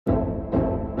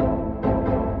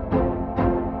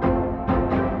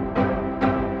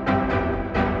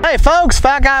Hey folks,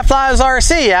 Fat Guy Flies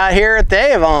RC out here at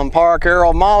the Avon Park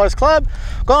Aero Maulers Club.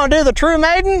 Going to do the true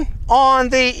maiden on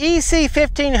the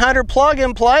EC-1500 plug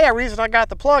and play. The reason I got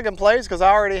the plug and play is because I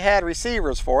already had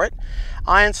receivers for it.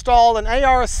 I installed an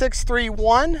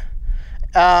AR631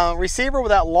 receiver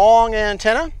with that long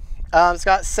antenna. It's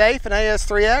got safe and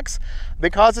AS3X.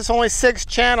 Because it's only 6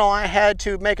 channel, I had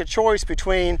to make a choice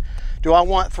between, do I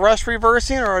want thrust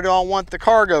reversing or do I want the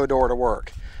cargo door to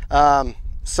work?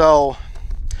 So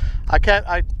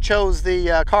I chose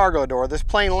the cargo door. This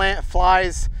plane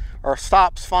flies or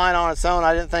stops fine on its own.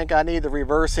 I didn't think I need the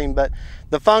reversing, but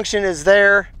the function is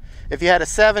there. If you had a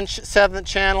 7th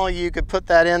channel, you could put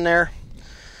that in there.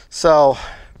 So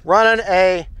running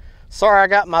a, sorry I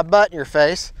got my butt in your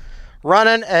face,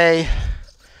 running a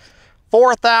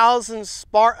 4000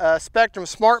 Spectrum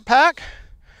Smart Pack,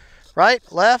 right,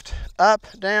 left, up,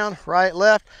 down, right,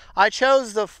 left. I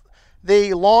chose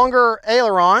the longer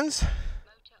ailerons.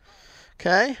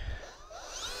 Okay,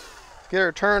 get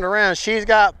her turned around. She's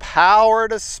got power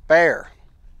to spare.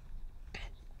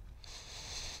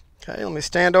 Okay, let me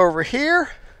stand over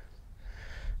here.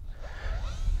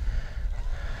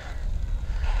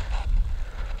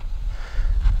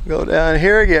 Go down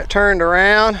here, get turned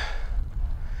around.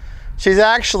 She's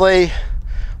actually,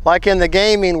 like in the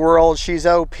gaming world, she's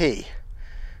OP.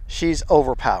 She's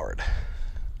overpowered.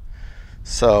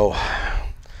 So,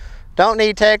 don't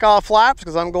need takeoff flaps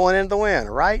because I'm going into the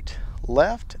wind. Right,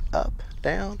 left, up,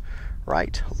 down,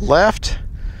 right, left.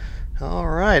 All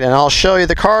right, and I'll show you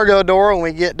the cargo door when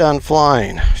we get done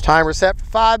flying. Timer set for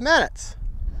 5 minutes.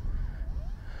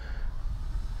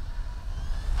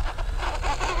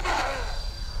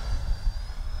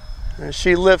 And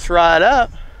she lifts right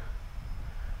up.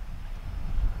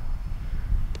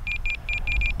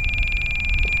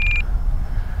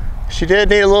 She did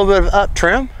need a little bit of up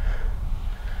trim.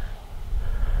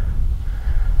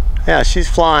 Yeah, she's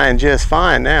flying just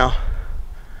fine now.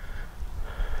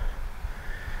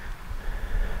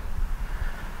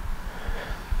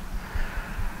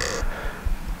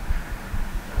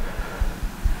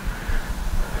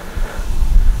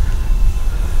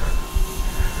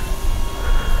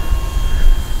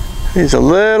 Needs a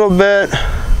little bit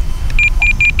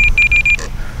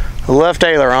of left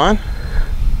aileron.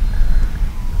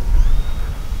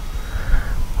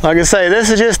 Like I say,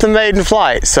 this is just a maiden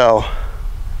flight, so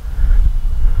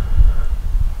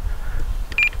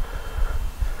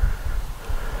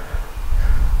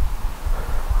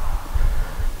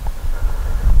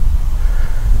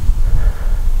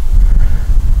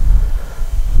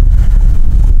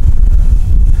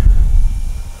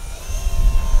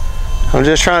I'm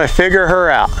just trying to figure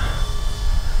her out.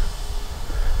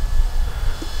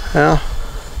 Well,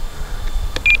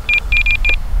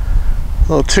 a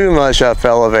little too much up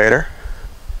elevator.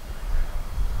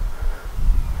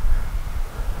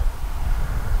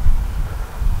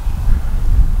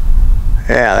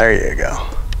 Yeah, there you go.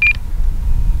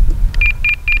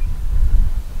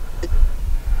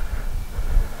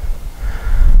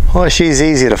 Well, she's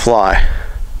easy to fly.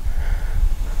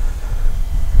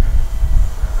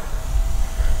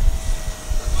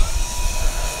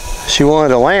 She wanted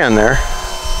to land there.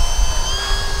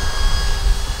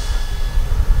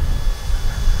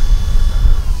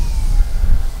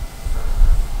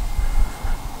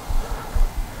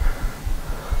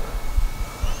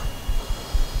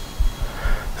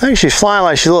 I think she's flying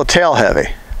like she's a little tail heavy.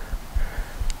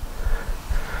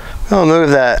 I'll move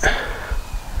that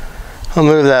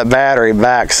battery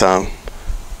back some,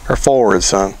 or forward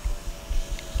some.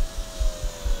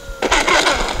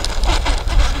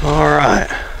 All right.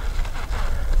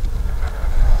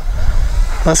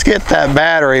 Let's get that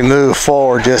battery moved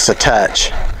forward just a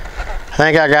touch. I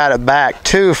think I got it back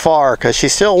too far because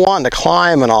she's still wanting to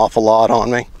climb an awful lot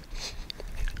on me.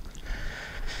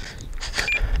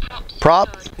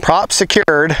 Prop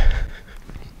secured.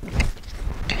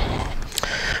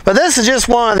 But this is just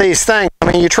one of these things.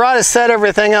 I mean, you try to set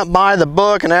everything up by the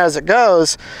book and as it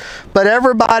goes, but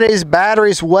everybody's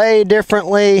batteries weigh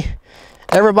differently.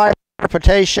 Everybody's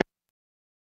interpretation is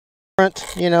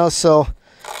different, you know, so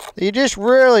you just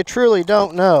really truly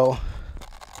don't know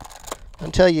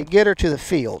until you get her to the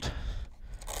field.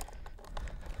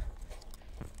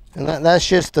 And that's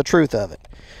just the truth of it.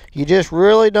 You just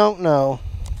really don't know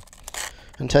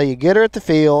until you get her at the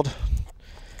field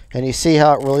and you see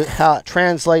how it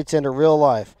translates into real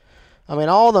life. I mean,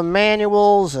 all the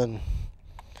manuals and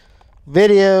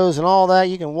videos and all that,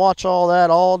 you can watch all that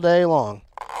all day long.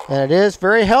 And it is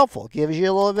very helpful. It gives you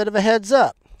a little bit of a heads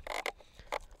up.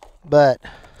 But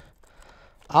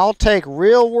I'll take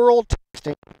real world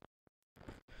testing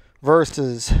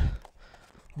versus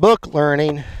book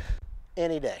learning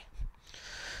any day.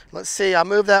 Let's see, I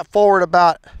move that forward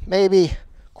about maybe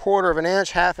 1/4 of an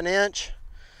inch, 1/2 an inch.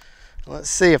 Let's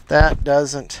see if that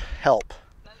doesn't help.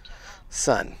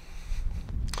 Son.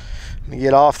 Let me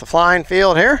get off the flying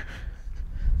field here.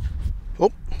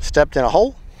 Oop, stepped in a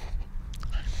hole.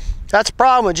 That's the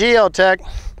problem with geotech.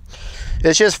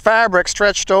 It's just fabric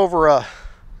stretched over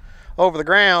the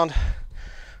ground.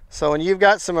 So when you've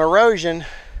got some erosion,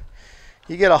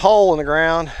 you get a hole in the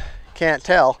ground, you can't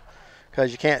tell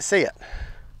because you can't see it.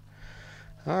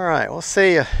 All right, we'll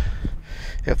see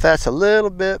if that's a little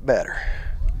bit better.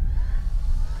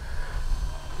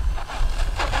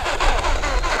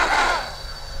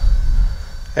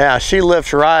 Yeah, she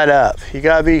lifts right up. You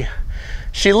gotta be,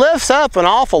 she lifts up an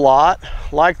awful lot,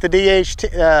 like the DHT,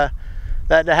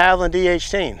 that de Havilland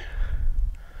DH10.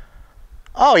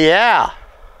 Oh yeah.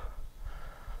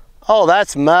 Oh,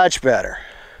 that's much better.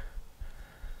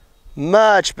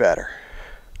 Much better.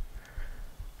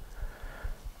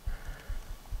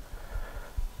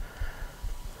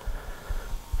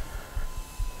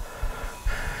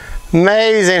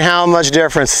 Amazing how much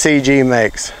difference CG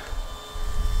makes.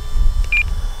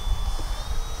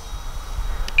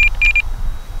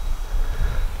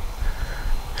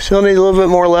 She'll need a little bit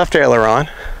more left aileron.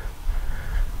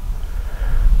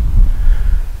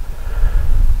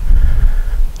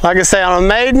 Like I say, on a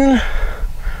maiden,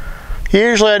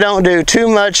 usually I don't do too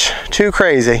much, too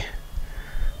crazy.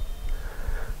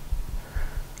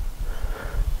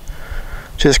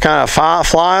 Just kind of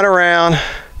flying around,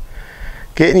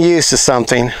 getting used to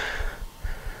something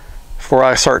before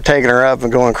I start taking her up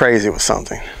and going crazy with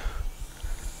something.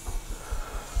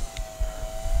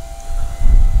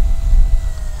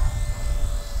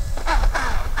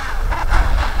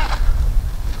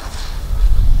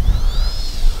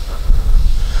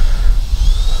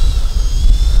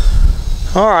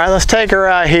 All right, let's take her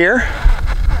out here.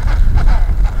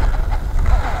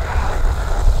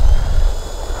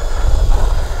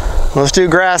 Let's do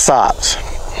grass hops.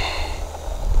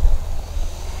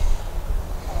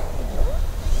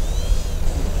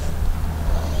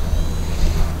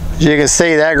 As you can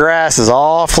see, that grass is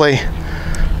awfully.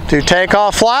 Do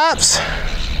takeoff flaps.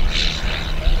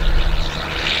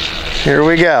 Here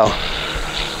we go.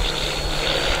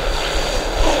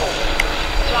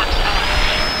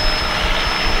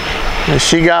 And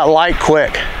she got light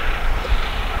quick.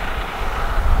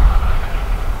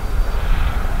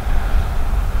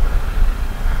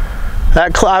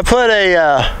 I put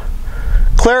a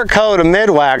clear coat of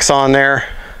mid-wax on there.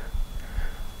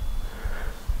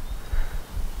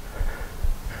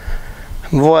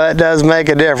 Boy, that does make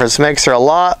a difference. Makes her a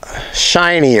lot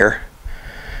shinier.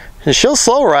 And she'll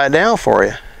slow right down for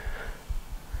you.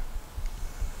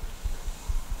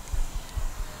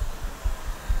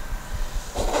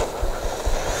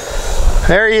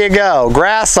 There you go,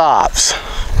 grass hops.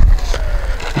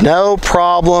 No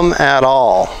problem at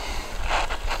all.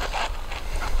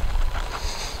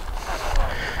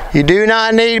 You do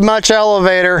not need much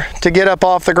elevator to get up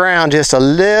off the ground, just a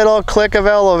little click of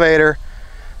elevator.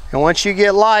 And once you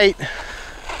get light,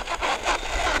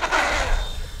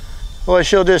 well,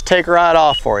 she'll just take right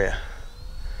off for you.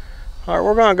 All right,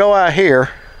 we're gonna go out here.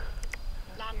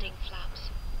 Landing flaps.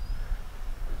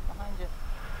 Behind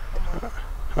you.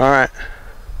 All right.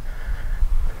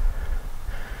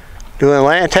 Doing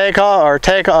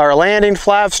landing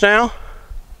flaps now.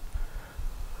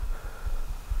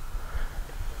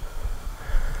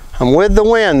 I'm with the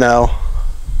wind though.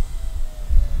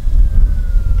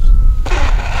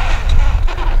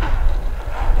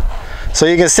 So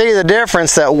you can see the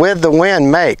difference that with the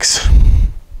wind makes.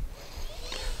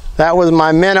 That was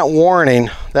my minute warning,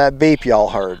 that beep y'all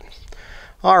heard.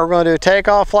 All right, we're going to do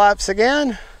takeoff flaps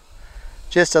again.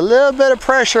 Just a little bit of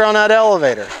pressure on that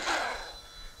elevator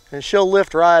and she'll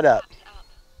lift right up.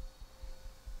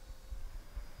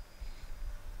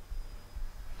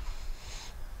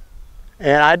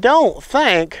 And I don't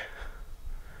think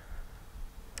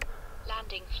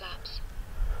landing flaps.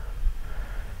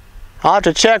 I'll have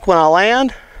to check when I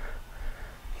land,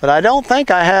 but I don't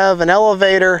think I have an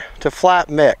elevator to flap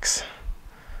mix.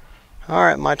 All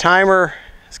right, my timer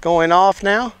is going off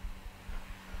now.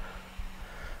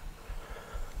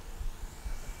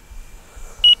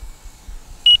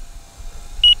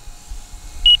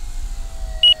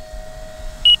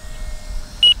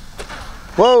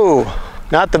 Whoa,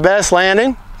 not the best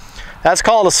landing. That's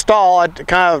called a stall. I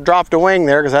kind of dropped a wing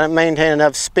there because I didn't maintain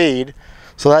enough speed.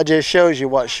 So that just shows you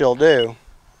what she'll do.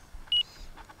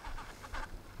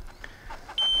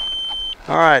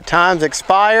 All right, time's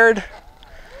expired.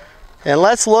 And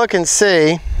let's look and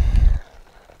see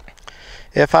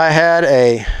if I had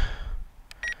a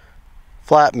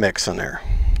flap mix in there.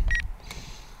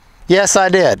 Yes, I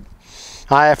did.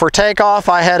 For takeoff,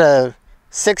 I had a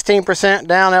 16%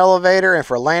 down elevator, and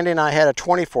for landing, I had a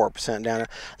 24% down.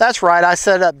 That's right, I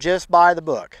set it up just by the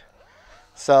book.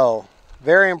 So,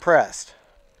 very impressed.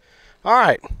 All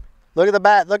right, look at the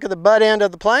butt end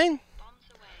of the plane.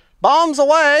 Bombs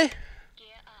away. Gear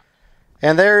up.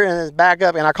 And there is back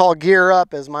up, and I call gear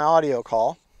up as my audio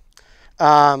call.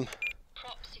 Prop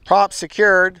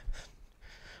secured.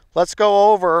 Let's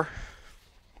go over,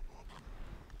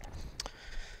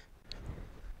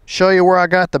 show you where I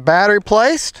got the battery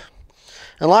placed.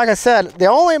 And like I said, the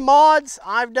only mods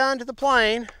I've done to the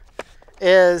plane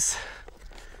is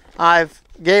I've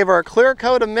gave her a clear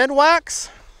coat of mid-wax,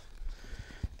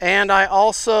 and I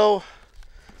also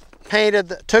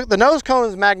painted, took the nose cone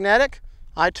is magnetic.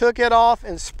 I took it off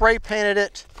and spray painted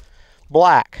it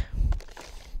black.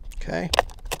 Okay,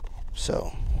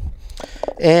 so,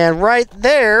 and right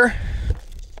there,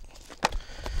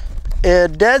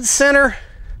 dead center,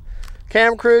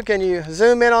 cam crew, can you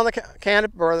zoom in on the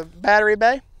canopy or the battery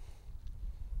bay?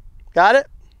 Got it?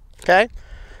 Okay.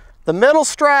 The middle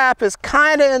strap is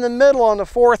kind of in the middle on the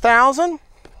 4000,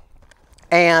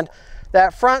 and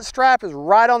that front strap is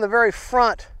right on the very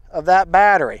front of that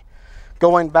battery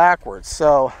going backwards.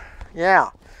 So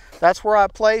yeah, that's where I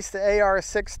placed the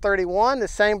AR631, the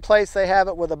same place they have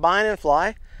it with a bind and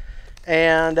fly.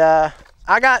 And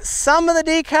I got some of the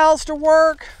decals to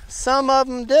work, some of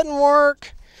them didn't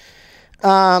work.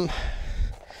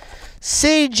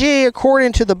 CG,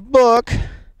 according to the book,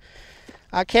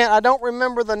 I don't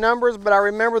remember the numbers, but I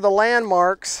remember the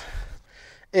landmarks,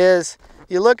 is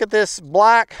you look at this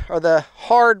black or the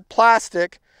hard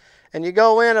plastic, and you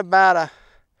go in about a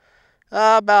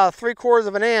 3/4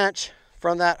 of an inch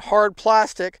from that hard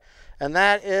plastic, and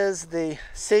that is the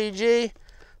CG.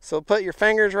 So put your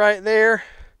fingers right there,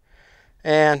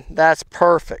 and that's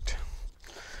perfect.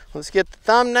 Let's get the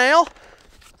thumbnail.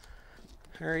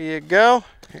 There you go.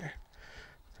 Here.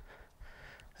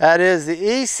 That is the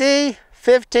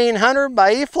EC-1500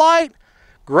 by E-Flite.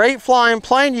 Great flying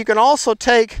plane. You can also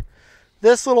take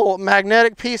this little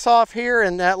magnetic piece off here,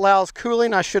 and that allows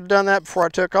cooling. I should have done that before I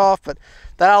took off, but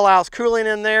that allows cooling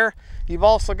in there. You've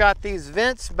also got these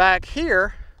vents back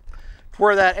here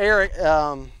where that air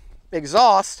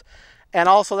exhaust, and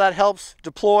also that helps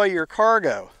deploy your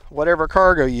cargo, whatever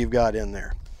cargo you've got in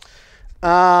there.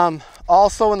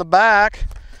 Also in the back,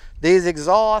 these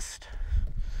exhaust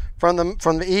from the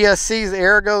ESCs, the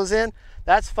air goes in.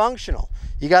 That's functional.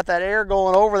 You got that air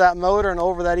going over that motor and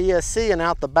over that ESC and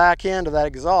out the back end of that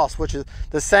exhaust, which is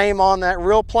the same on that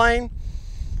real plane,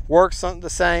 works the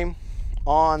same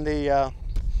on the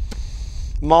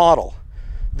model.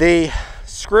 The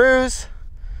screws,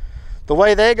 the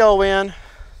way they go in,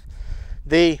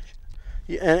 and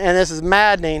this is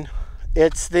maddening,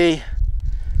 it's the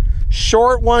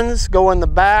short ones go in the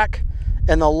back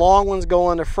and the long ones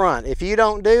go in the front. If you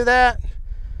don't do that,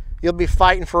 you'll be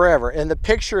fighting forever. And the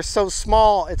picture is so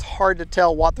small, it's hard to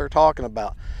tell what they're talking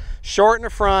about. Short in the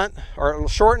front, or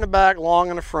short in the back, long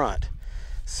in the front.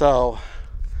 So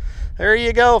there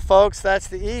you go, folks. That's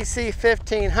the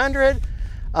EC-1500.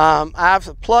 I have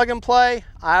a plug and play.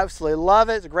 I absolutely love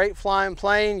it. It's a great flying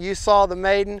plane. You saw the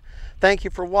Maiden. Thank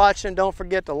you for watching. Don't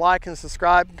forget to like and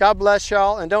subscribe. God bless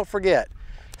y'all. And don't forget,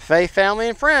 faith, family,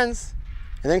 and friends,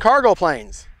 and then cargo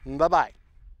planes. Bye-bye.